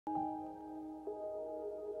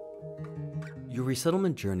Your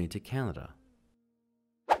resettlement journey to Canada.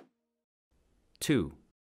 2.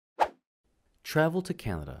 Travel to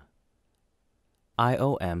Canada.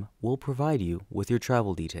 IOM will provide you with your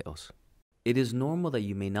travel details. It is normal that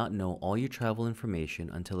you may not know all your travel information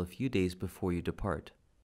until a few days before you depart.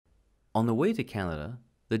 On the way to Canada,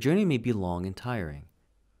 the journey may be long and tiring.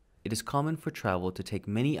 It is common for travel to take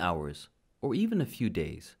many hours or even a few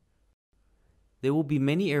days. There will be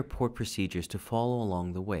many airport procedures to follow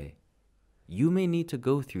along the way. You may need to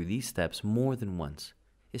go through these steps more than once,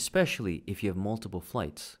 especially if you have multiple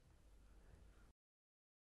flights.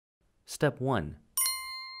 Step 1.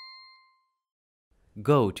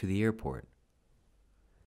 Go to the airport.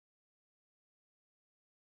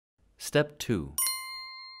 Step 2.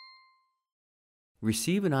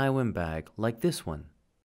 Receive an IOM bag like this one.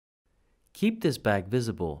 Keep this bag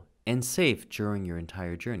visible and safe during your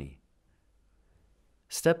entire journey.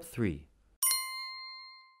 Step 3.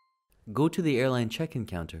 Go to the airline check-in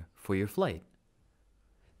counter for your flight.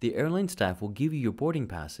 The airline staff will give you your boarding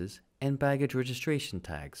passes and baggage registration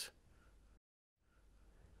tags.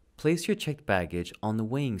 Place your checked baggage on the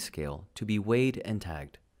weighing scale to be weighed and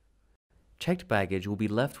tagged. Checked baggage will be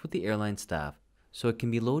left with the airline staff so it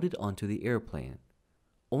can be loaded onto the airplane.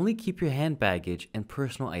 Only keep your hand baggage and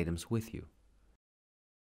personal items with you.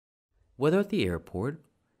 Whether at the airport,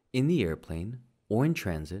 in the airplane, or in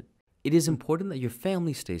transit, it is important that your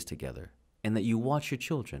family stays together and that you watch your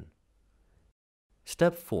children.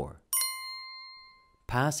 Step 4.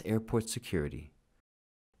 Pass airport security.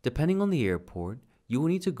 Depending on the airport, you will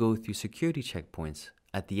need to go through security checkpoints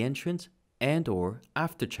at the entrance and/or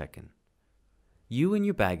after check-in. You and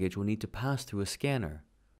your baggage will need to pass through a scanner.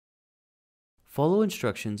 Follow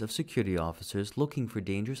instructions of security officers looking for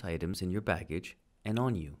dangerous items in your baggage and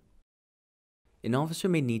on you. An officer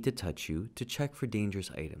may need to touch you to check for dangerous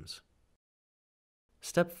items.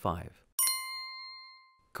 Step 5.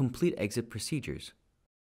 Complete exit procedures.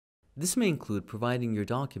 This may include providing your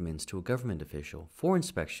documents to a government official for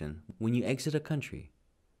inspection when you exit a country.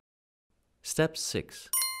 Step 6.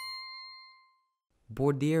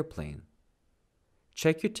 Board the airplane.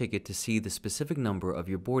 Check your ticket to see the specific number of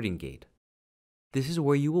your boarding gate. This is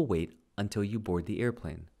where you will wait until you board the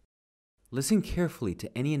airplane. Listen carefully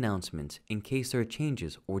to any announcements in case there are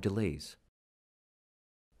changes or delays.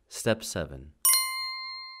 Step 7.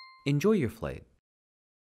 Enjoy your flight.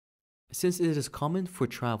 Since it is common for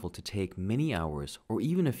travel to take many hours or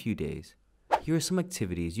even a few days, here are some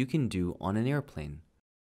activities you can do on an airplane.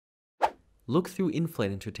 Look through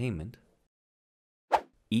in-flight entertainment.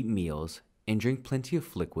 Eat meals and drink plenty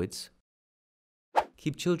of liquids.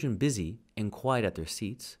 Keep children busy and quiet at their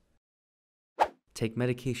seats. Take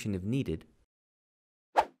medication if needed.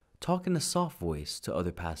 Talk in a soft voice to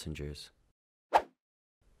other passengers.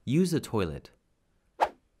 Use the toilet.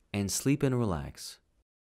 And sleep and relax.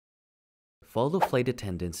 Follow the flight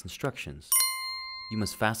attendant's instructions. You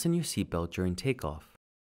must fasten your seatbelt during takeoff,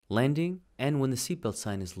 landing, and when the seatbelt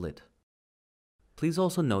sign is lit. Please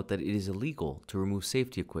also note that it is illegal to remove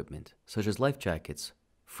safety equipment, such as life jackets,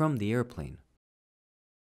 from the airplane.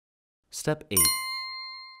 Step 8.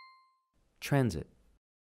 Transit.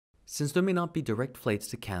 Since there may not be direct flights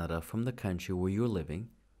to Canada from the country where you are living,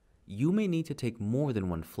 you may need to take more than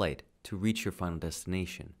one flight to reach your final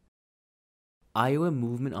destination. IOM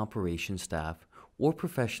movement operations staff or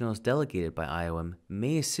professionals delegated by IOM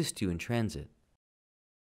may assist you in transit.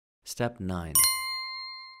 Step 9.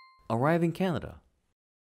 Arrive in Canada.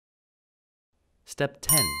 Step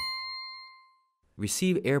 10.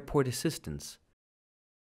 Receive airport assistance.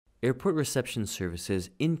 Airport reception services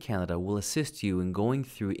in Canada will assist you in going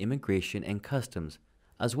through immigration and customs,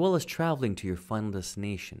 as well as traveling to your final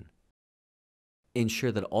destination.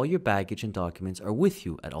 Ensure that all your baggage and documents are with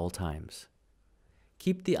you at all times.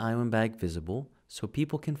 Keep the IOM bag visible so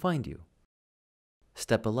people can find you.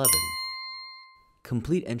 Step 11.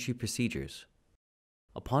 Complete entry procedures.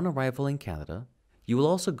 Upon arrival in Canada, you will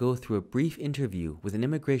also go through a brief interview with an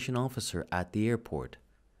immigration officer at the airport.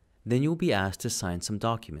 Then you will be asked to sign some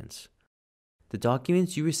documents. The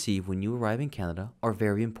documents you receive when you arrive in Canada are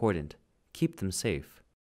very important. Keep them safe.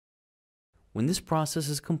 When this process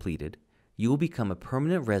is completed, you will become a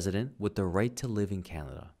permanent resident with the right to live in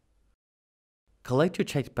Canada. Collect your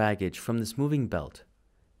checked baggage from this moving belt.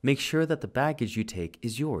 Make sure that the baggage you take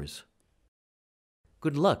is yours.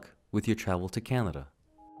 Good luck with your travel to Canada.